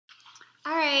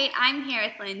All right, I'm here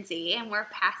with Lindsay, and we're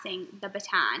passing the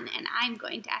baton, and I'm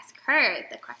going to ask her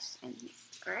the questions.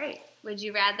 Great. Would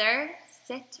you rather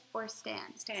sit or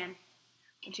stand? Stand.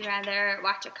 Would you rather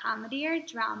watch a comedy or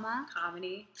drama?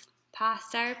 Comedy.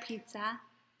 Pasta or pizza?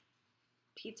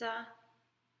 Pizza.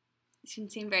 You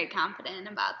shouldn't seem very confident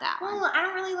about that one. Well, I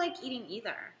don't really like eating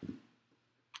either.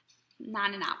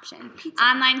 Not an option. Pizza.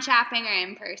 Online shopping or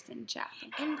in-person shopping?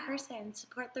 In person.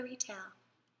 Support the retail.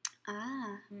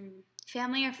 Ah.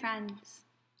 Family or friends?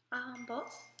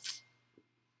 Both.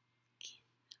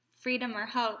 Freedom or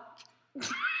hope?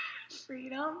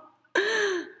 Freedom.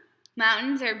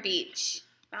 Mountains or beach?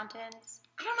 Mountains.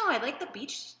 I don't know. I like the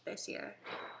beach this year.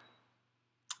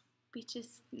 Beach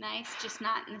is nice, just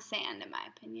not in the sand, in my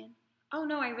opinion. Oh,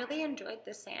 no. I really enjoyed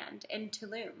the sand in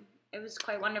Tulum. It was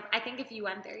quite wonderful. I think if you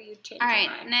went there, you'd change All your right,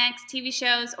 mind. next, TV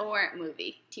shows or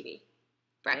movie? TV.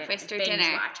 Breakfast or Binge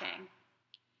dinner? watching.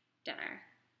 Dinner.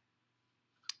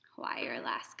 Hawaii or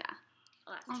Alaska?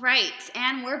 Alaska. All right,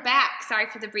 and we're back. Sorry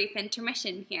for the brief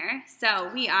intermission here. So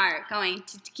we are going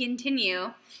to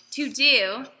continue to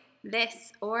do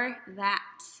this or that.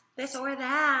 This or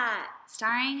that.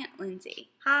 Starring Lindsay.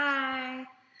 Hi.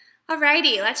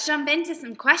 Alrighty, let's jump into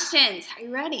some questions. Are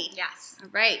you ready? Yes. All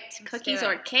right, Let's cookies do it.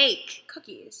 or cake?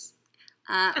 Cookies.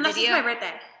 Unless Video. it's my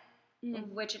birthday,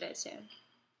 which it is soon.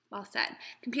 Well said.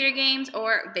 Computer games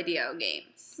or video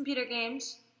games? Computer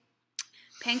games.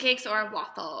 Pancakes or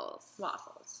waffles?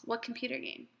 Waffles. What computer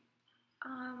game?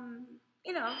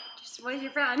 Just with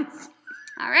your friends.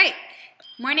 All right.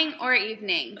 Morning or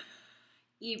evening?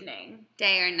 Evening.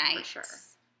 Day or night? For sure.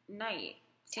 Night.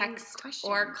 Same Text question.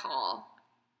 or call?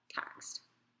 Text.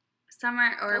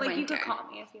 Summer or Well, winter? you could call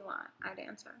me if you want. I'd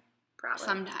answer. Probably.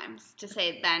 Sometimes. To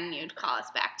say then you'd call us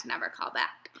back to never call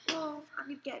back. Well, I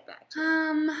could get back to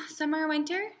you. Summer or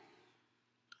winter?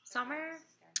 Summer?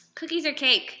 Cookies or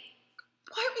cake?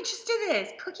 Why don't we just do this?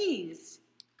 Cookies.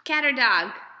 Cat or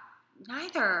dog?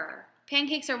 Neither.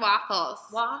 Pancakes or waffles?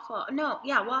 Waffle. No,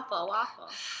 yeah, waffle.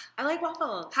 I like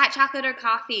waffles. Hot chocolate or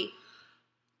coffee?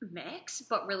 Mix,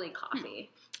 but really coffee.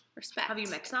 Respect. Have you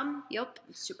mixed them? Yep.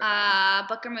 Super fun.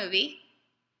 Book or movie?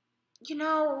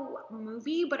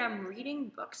 Movie, but I'm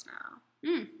reading books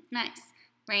now. Nice.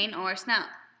 Rain or snow?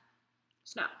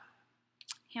 Snow.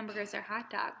 Hamburgers or hot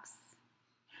dogs?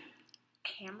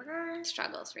 Hamburger?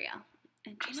 Struggle's real. I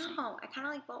Interesting. know. I kind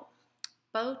of like both.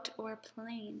 Boat or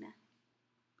plane?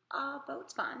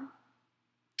 Boat's fun.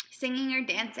 Singing or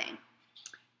dancing?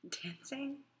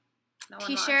 Dancing? No one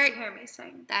wants T-shirt? to hear me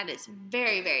sing. That is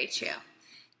very, very true.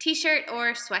 T-shirt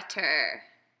or sweater?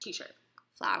 T-shirt.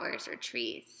 Flowers or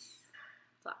trees?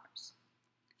 Flowers.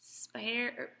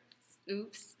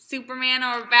 Superman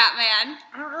or Batman?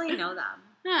 I don't really know them.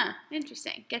 Huh,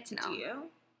 interesting. Get to know. Do you?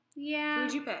 Yeah. Who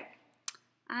would you pick?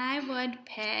 I would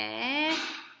pick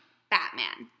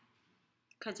Batman.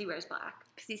 Because he wears black.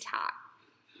 Because he's hot,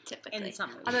 typically. In some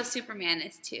movies. Although Superman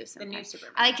is too sometimes. The new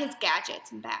Superman. I like his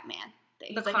gadgets in Batman.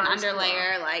 He's The like an car is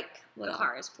underlayer, cool. like The little.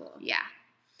 car is cool. Yeah.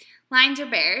 Lions or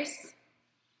bears?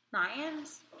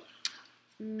 Lions?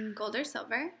 Gold or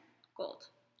silver? Gold.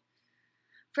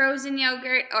 Frozen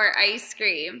yogurt or ice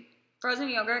cream? Frozen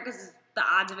yogurt because the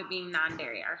odds of it being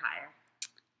non-dairy are higher.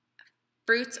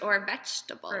 Fruits or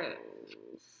vegetables? Fruit.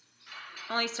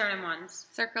 Only certain ones.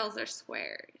 Circles or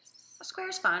squares? A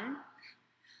square's fun.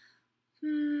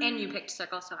 And you picked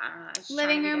circle, so I don't know. I was just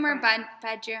Living trying to be room or different.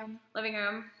 bedroom? Living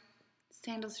room.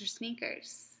 Sandals or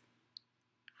sneakers?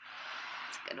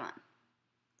 That's a good one.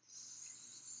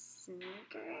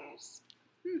 Sneakers.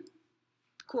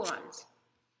 Cool ones.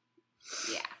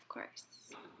 Yeah, of course.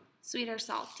 Sweet or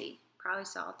salty? Probably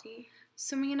salty.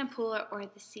 Swimming in a pool or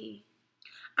the sea?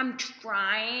 I'm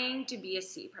trying to be a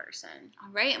sea person.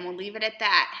 All right, and we'll leave it at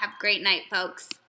that. Have a great night, folks.